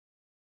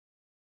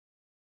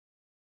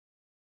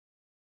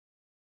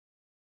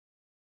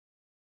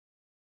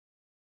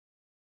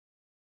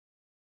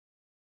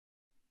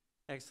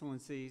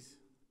Excellencies,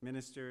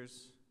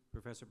 ministers,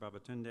 Professor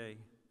Babatunde,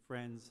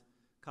 friends,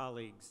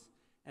 colleagues,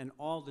 and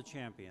all the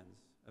champions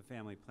of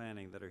family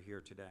planning that are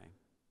here today.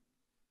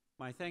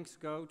 My thanks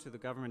go to the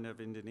government of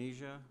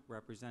Indonesia,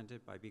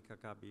 represented by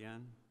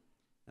BKKBN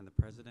and the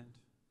President,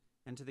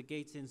 and to the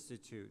Gates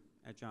Institute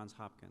at Johns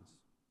Hopkins.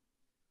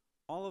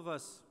 All of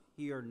us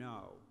here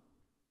know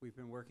we've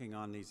been working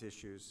on these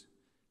issues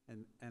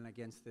and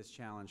against this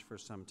challenge for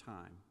some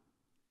time.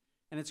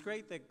 And it's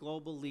great that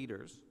global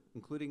leaders,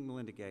 including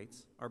Melinda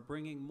Gates, are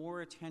bringing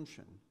more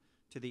attention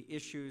to the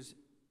issues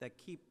that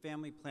keep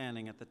family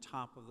planning at the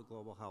top of the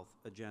global health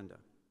agenda.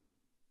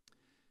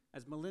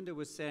 As Melinda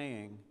was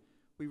saying,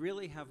 we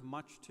really have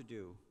much to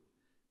do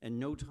and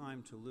no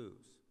time to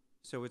lose.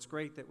 So it's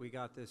great that we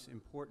got this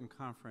important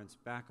conference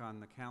back on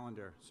the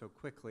calendar so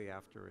quickly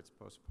after its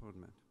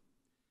postponement.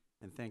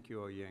 And thank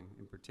you, Oying,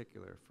 in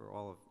particular, for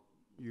all of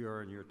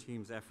your and your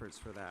team's efforts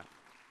for that.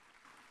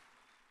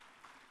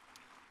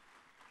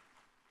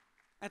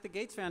 At the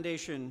Gates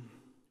Foundation,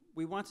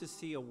 we want to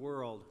see a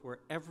world where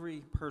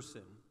every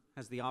person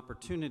has the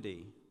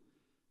opportunity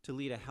to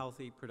lead a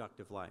healthy,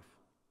 productive life.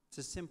 It's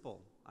a simple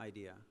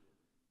idea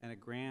and a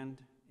grand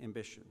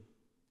ambition.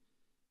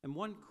 And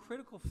one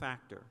critical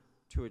factor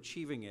to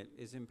achieving it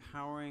is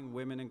empowering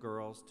women and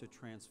girls to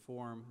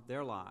transform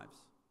their lives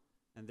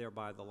and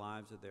thereby the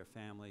lives of their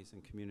families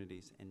and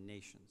communities and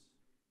nations.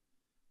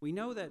 We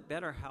know that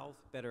better health,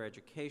 better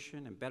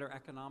education, and better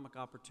economic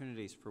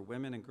opportunities for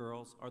women and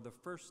girls are the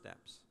first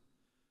steps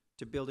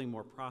to building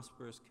more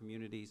prosperous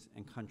communities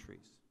and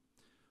countries.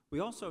 We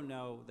also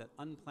know that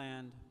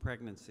unplanned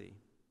pregnancy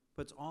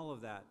puts all of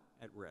that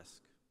at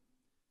risk.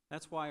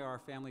 That's why our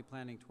Family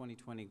Planning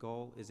 2020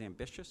 goal is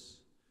ambitious,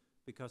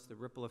 because the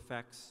ripple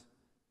effects,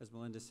 as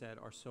Melinda said,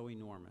 are so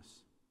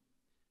enormous.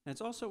 And it's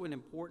also an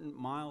important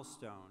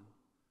milestone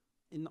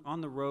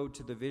on the road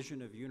to the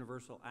vision of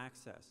universal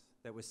access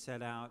that was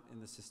set out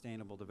in the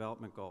Sustainable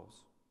Development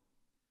Goals.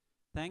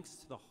 Thanks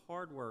to the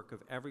hard work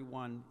of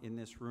everyone in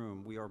this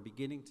room, we are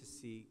beginning to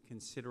see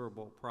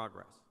considerable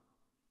progress.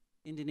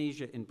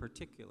 Indonesia, in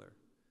particular,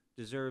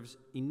 deserves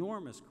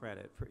enormous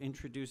credit for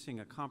introducing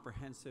a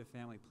comprehensive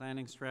family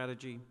planning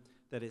strategy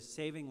that is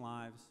saving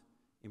lives,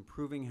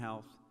 improving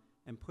health,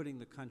 and putting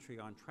the country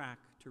on track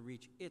to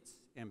reach its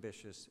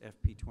ambitious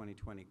FP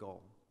 2020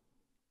 goal.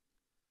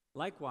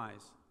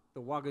 Likewise,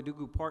 the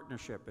Ouagadougou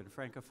Partnership in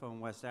Francophone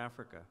West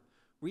Africa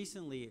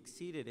recently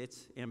exceeded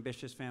its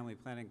ambitious family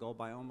planning goal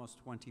by almost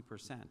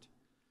 20%.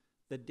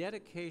 The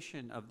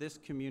dedication of this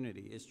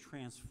community is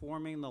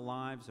transforming the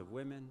lives of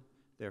women,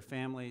 their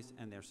families,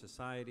 and their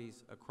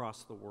societies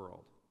across the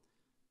world.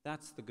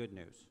 That's the good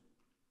news.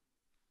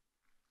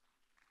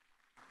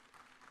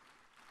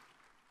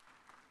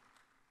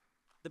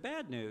 The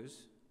bad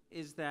news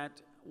is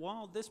that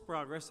while this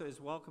progress, as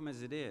welcome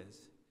as it is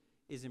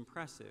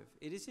impressive,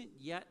 it isn't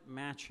yet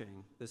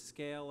matching the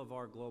scale of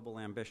our global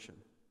ambition.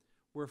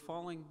 We're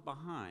falling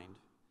behind,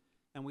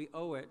 and we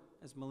owe it,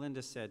 as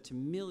Melinda said, to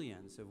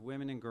millions of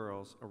women and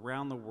girls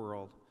around the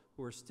world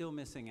who are still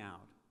missing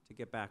out to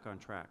get back on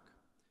track.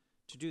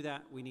 To do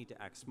that, we need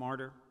to act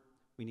smarter,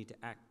 we need to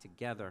act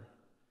together,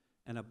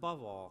 and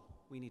above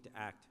all, we need to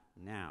act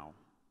now.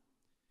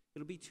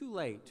 It'll be too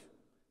late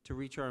to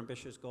reach our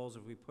ambitious goals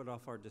if we put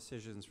off our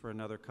decisions for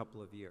another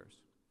couple of years.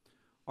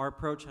 Our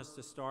approach has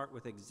to start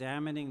with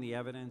examining the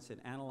evidence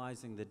and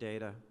analyzing the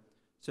data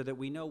so that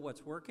we know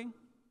what's working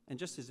and,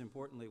 just as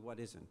importantly, what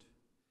isn't.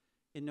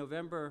 In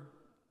November,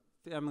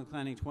 Family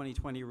Planning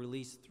 2020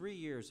 released 3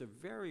 years of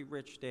very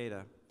rich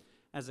data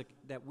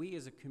that we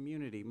as a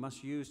community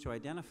must use to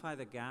identify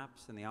the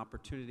gaps and the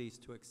opportunities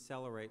to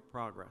accelerate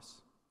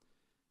progress.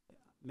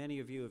 Many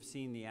of you have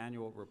seen the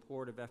annual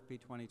report of FP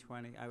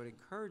 2020. I would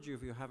encourage you,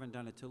 if you haven't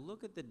done it, to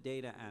look at the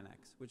data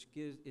annex, which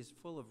is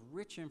full of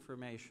rich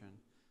information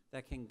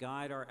that can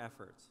guide our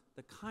efforts,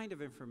 the kind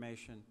of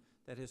information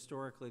that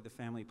historically the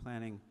family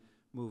planning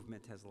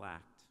movement has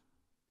lacked.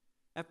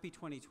 FP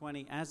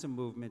 2020 as a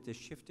movement is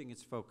shifting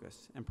its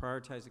focus and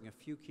prioritizing a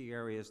few key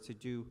areas to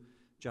do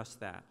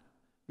just that.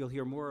 You'll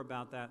hear more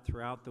about that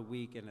throughout the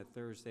week and at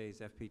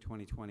Thursday's FP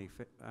 2020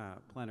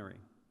 plenary.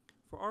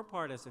 For our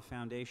part as a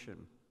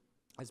foundation,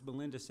 as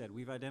Melinda said,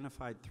 we've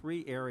identified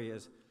 3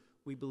 areas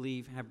we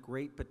believe have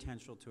great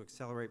potential to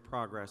accelerate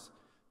progress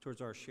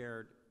towards our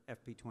shared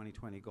FP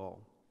 2020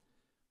 goal.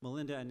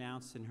 Melinda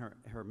announced in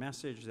her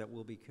message that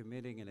we'll be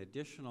committing an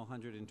additional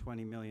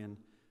 $120 million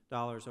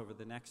over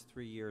the next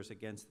 3 years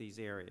against these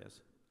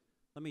areas.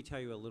 Let me tell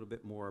you a little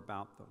bit more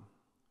about them.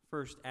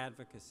 First,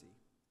 advocacy.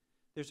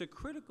 There's a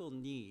critical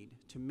need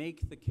to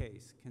make the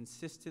case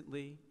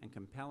consistently and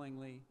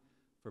compellingly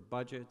for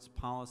budgets,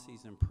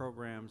 policies, and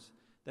programs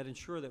that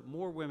ensure that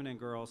more women and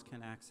girls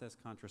can access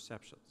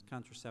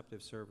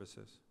contraceptive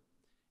services.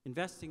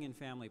 Investing in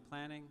family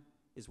planning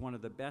is one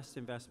of the best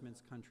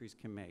investments countries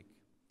can make.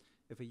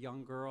 If a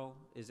young girl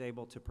is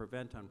able to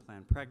prevent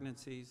unplanned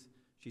pregnancies,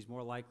 she's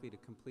more likely to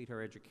complete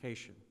her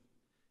education.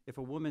 If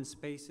a woman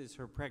spaces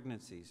her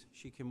pregnancies,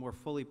 she can more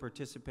fully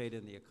participate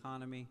in the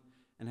economy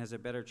and has a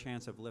better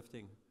chance of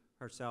lifting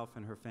herself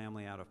and her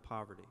family out of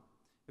poverty.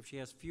 If she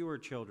has fewer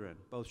children,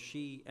 both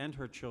she and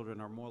her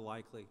children are more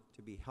likely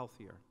to be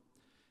healthier.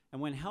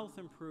 And when health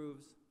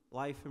improves,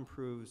 life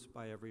improves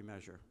by every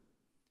measure.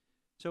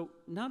 So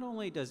not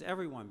only does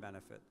everyone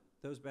benefit,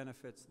 those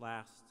benefits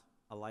last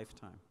a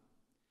lifetime.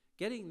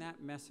 Getting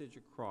that message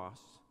across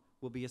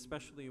will be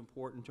especially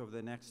important over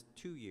the next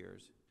 2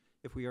 years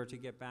if we are to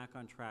get back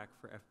on track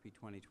for FP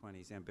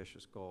 2020's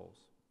ambitious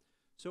goals.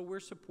 So we're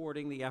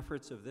supporting the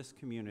efforts of this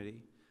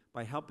community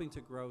by helping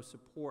to grow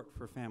support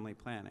for family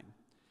planning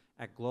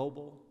at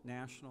global,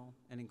 national,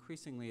 and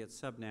increasingly at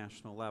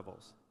subnational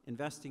levels,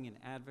 investing in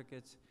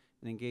advocates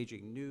and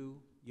engaging new,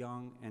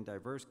 young, and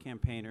diverse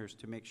campaigners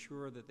to make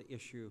sure that the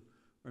issue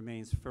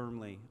remains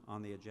firmly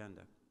on the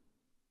agenda.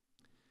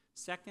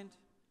 Second,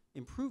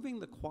 improving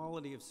the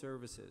quality of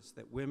services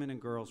that women and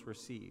girls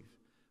receive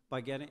by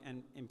getting,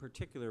 and in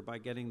particular, by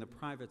getting the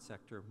private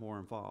sector more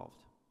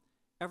involved.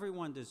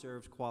 Everyone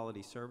deserves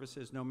quality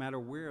services no matter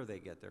where they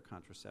get their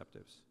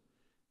contraceptives.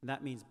 And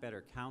that means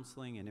better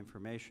counseling and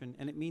information,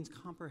 and it means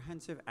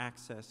comprehensive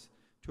access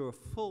to a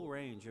full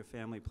range of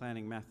family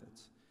planning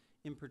methods.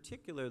 In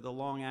particular, the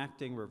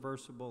long-acting,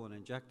 reversible, and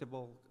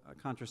injectable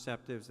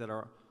contraceptives that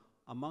are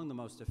among the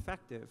most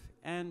effective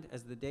and,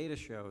 as the data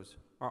shows,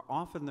 are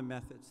often the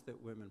methods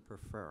that women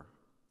prefer.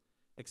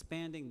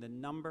 Expanding the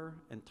number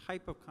and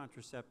type of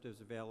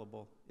contraceptives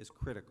available is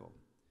critical.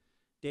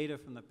 Data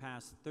from the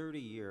past 30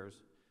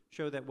 years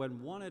show that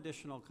when one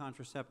additional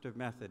contraceptive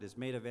method is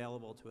made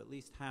available to at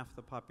least half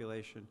the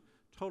population,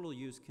 total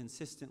use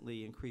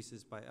consistently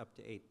increases by up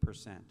to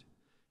 8%.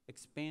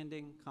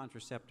 Expanding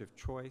contraceptive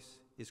choice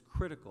is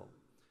critical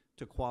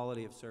to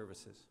quality of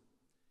services,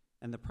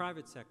 and the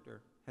private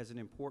sector has an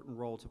important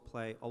role to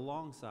play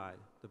alongside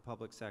the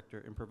public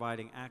sector in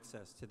providing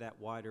access to that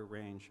wider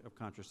range of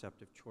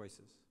contraceptive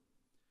choices.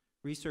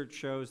 Research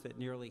shows that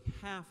nearly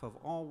half of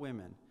all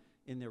women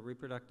in their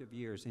reproductive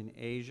years in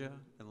Asia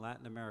and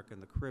Latin America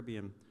and the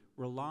Caribbean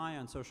rely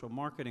on social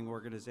marketing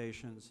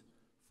organizations,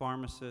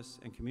 pharmacists,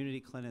 and community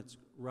clinics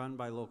run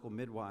by local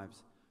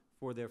midwives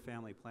for their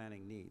family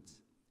planning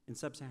needs. In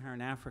sub-Saharan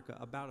Africa,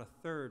 about a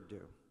third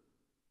do.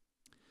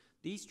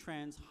 These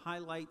trends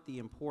highlight the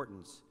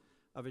importance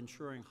of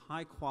ensuring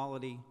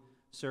high-quality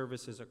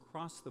services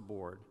across the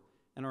board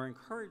and are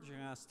encouraging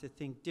us to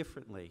think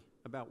differently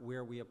about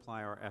where we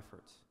apply our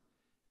efforts.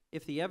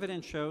 If the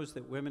evidence shows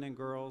that women and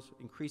girls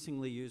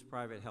increasingly use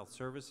private health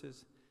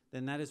services,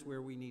 then that is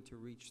where we need to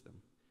reach them,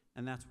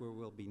 and that's where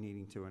we'll be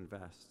needing to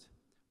invest.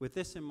 With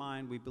this in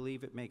mind, we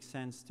believe it makes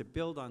sense to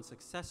build on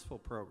successful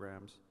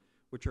programs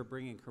which are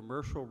bringing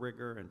commercial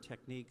rigor and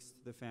techniques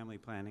to the family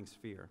planning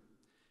sphere.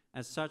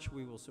 As such,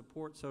 we will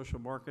support social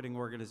marketing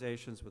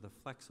organizations with a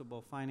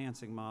flexible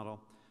financing model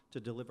to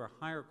deliver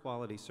higher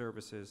quality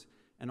services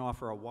and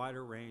offer a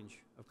wider range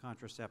of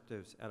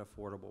contraceptives at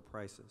affordable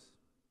prices.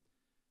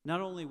 Not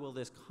only will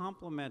this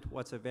complement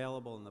what's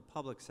available in the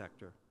public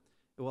sector,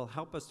 it will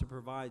help us to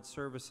provide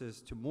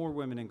services to more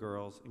women and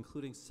girls,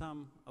 including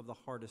some of the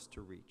hardest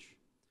to reach.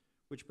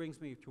 Which brings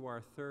me to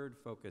our third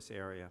focus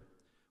area.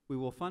 We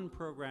will fund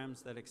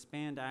programs that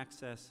expand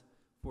access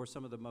for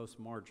some of the most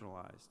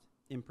marginalized.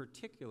 In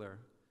particular,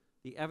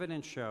 the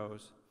evidence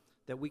shows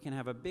that we can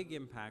have a big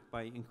impact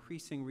by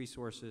increasing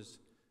resources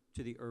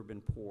to the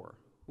urban poor,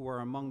 who are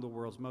among the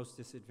world's most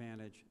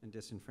disadvantaged and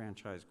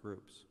disenfranchised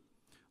groups.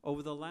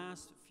 Over the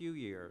last few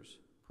years,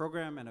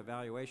 program and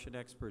evaluation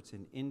experts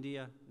in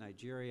India,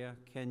 Nigeria,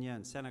 Kenya,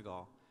 and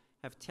Senegal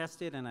have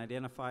tested and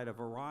identified a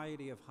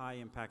variety of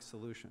high-impact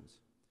solutions.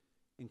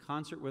 In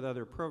concert with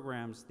other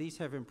programs, these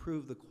have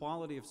improved the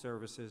quality of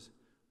services,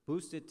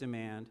 boosted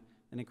demand,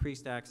 and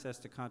increased access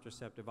to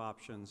contraceptive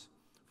options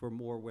for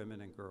more women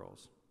and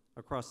girls.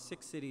 Across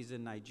 6 cities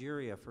in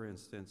Nigeria, for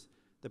instance,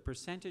 the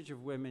percentage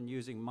of women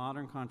using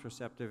modern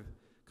contraceptive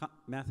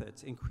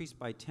methods increased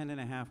by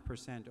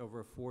 10.5%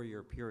 over a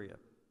 4-year period.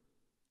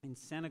 In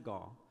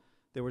Senegal,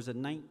 there was a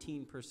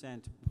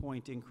 19%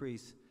 point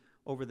increase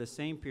over the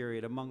same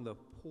period among the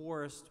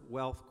poorest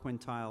wealth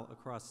quintile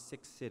across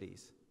 6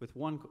 cities, with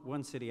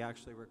one city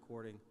actually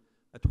recording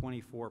a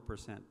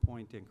 24%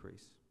 point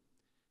increase.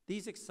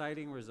 These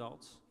exciting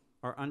results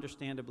are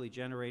understandably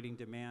generating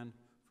demand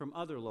from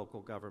other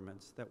local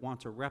governments that want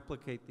to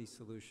replicate these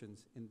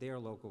solutions in their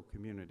local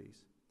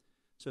communities.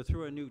 So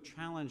through a new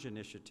challenge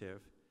initiative,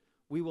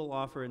 we will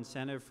offer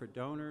incentive for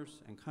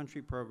donors and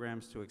country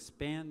programs to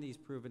expand these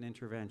proven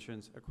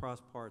interventions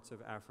across parts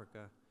of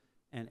Africa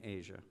and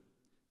Asia.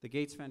 The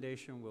Gates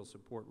Foundation will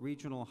support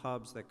regional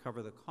hubs that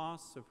cover the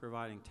costs of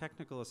providing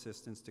technical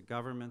assistance to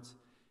governments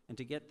and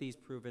to get these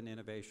proven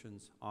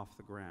innovations off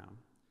the ground.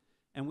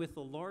 And with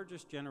the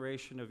largest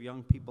generation of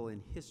young people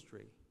in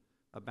history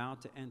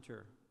about to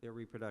enter their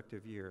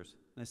reproductive years,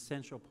 an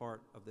essential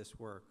part of this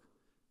work,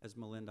 as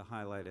Melinda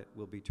highlighted,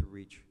 will be to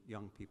reach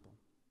young people.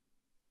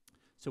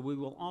 So we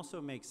will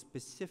also make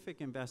specific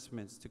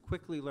investments to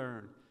quickly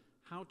learn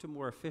how to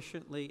more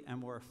efficiently and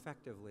more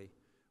effectively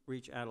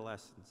reach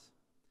adolescents.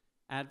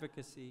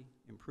 Advocacy,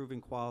 improving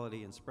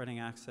quality, and spreading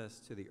access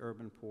to the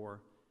urban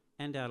poor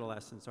and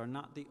adolescents are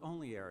not the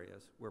only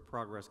areas where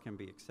progress can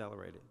be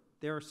accelerated.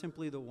 They are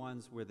simply the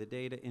ones where the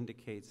data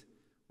indicates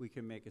we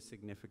can make a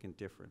significant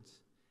difference.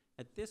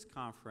 At this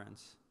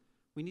conference,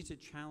 we need to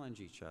challenge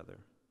each other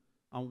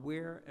on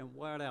where and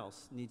what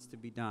else needs to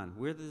be done.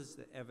 Where does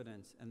the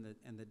evidence and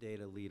the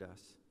data lead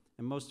us?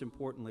 And most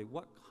importantly,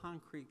 what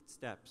concrete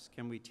steps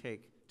can we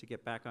take to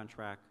get back on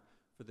track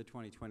for the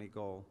 2020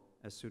 goal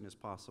as soon as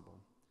possible?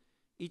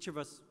 Each of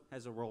us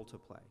has a role to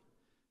play.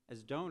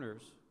 As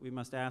donors, we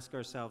must ask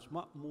ourselves,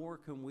 what more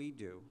can we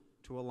do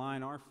to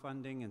align our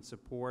funding and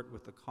support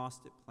with the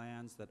costed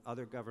plans that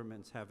other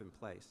governments have in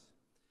place?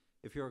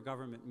 If you're a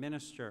government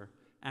minister,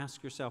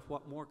 ask yourself,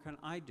 what more can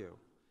I do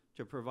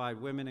to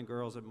provide women and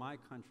girls in my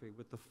country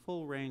with the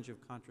full range of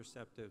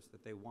contraceptives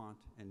that they want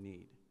and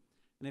need?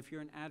 And if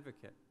you're an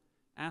advocate,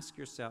 ask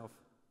yourself,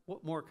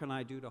 what more can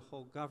I do to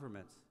hold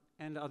governments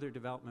and other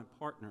development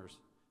partners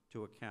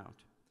to account?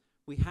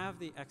 We have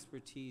the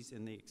expertise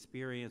and the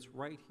experience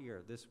right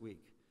here this week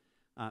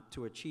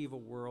to achieve a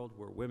world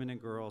where women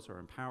and girls are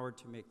empowered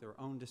to make their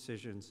own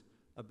decisions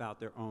about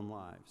their own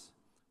lives.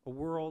 A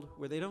world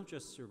where they don't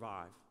just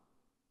survive,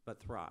 but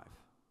thrive.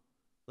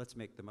 Let's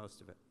make the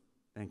most of it.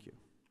 Thank you.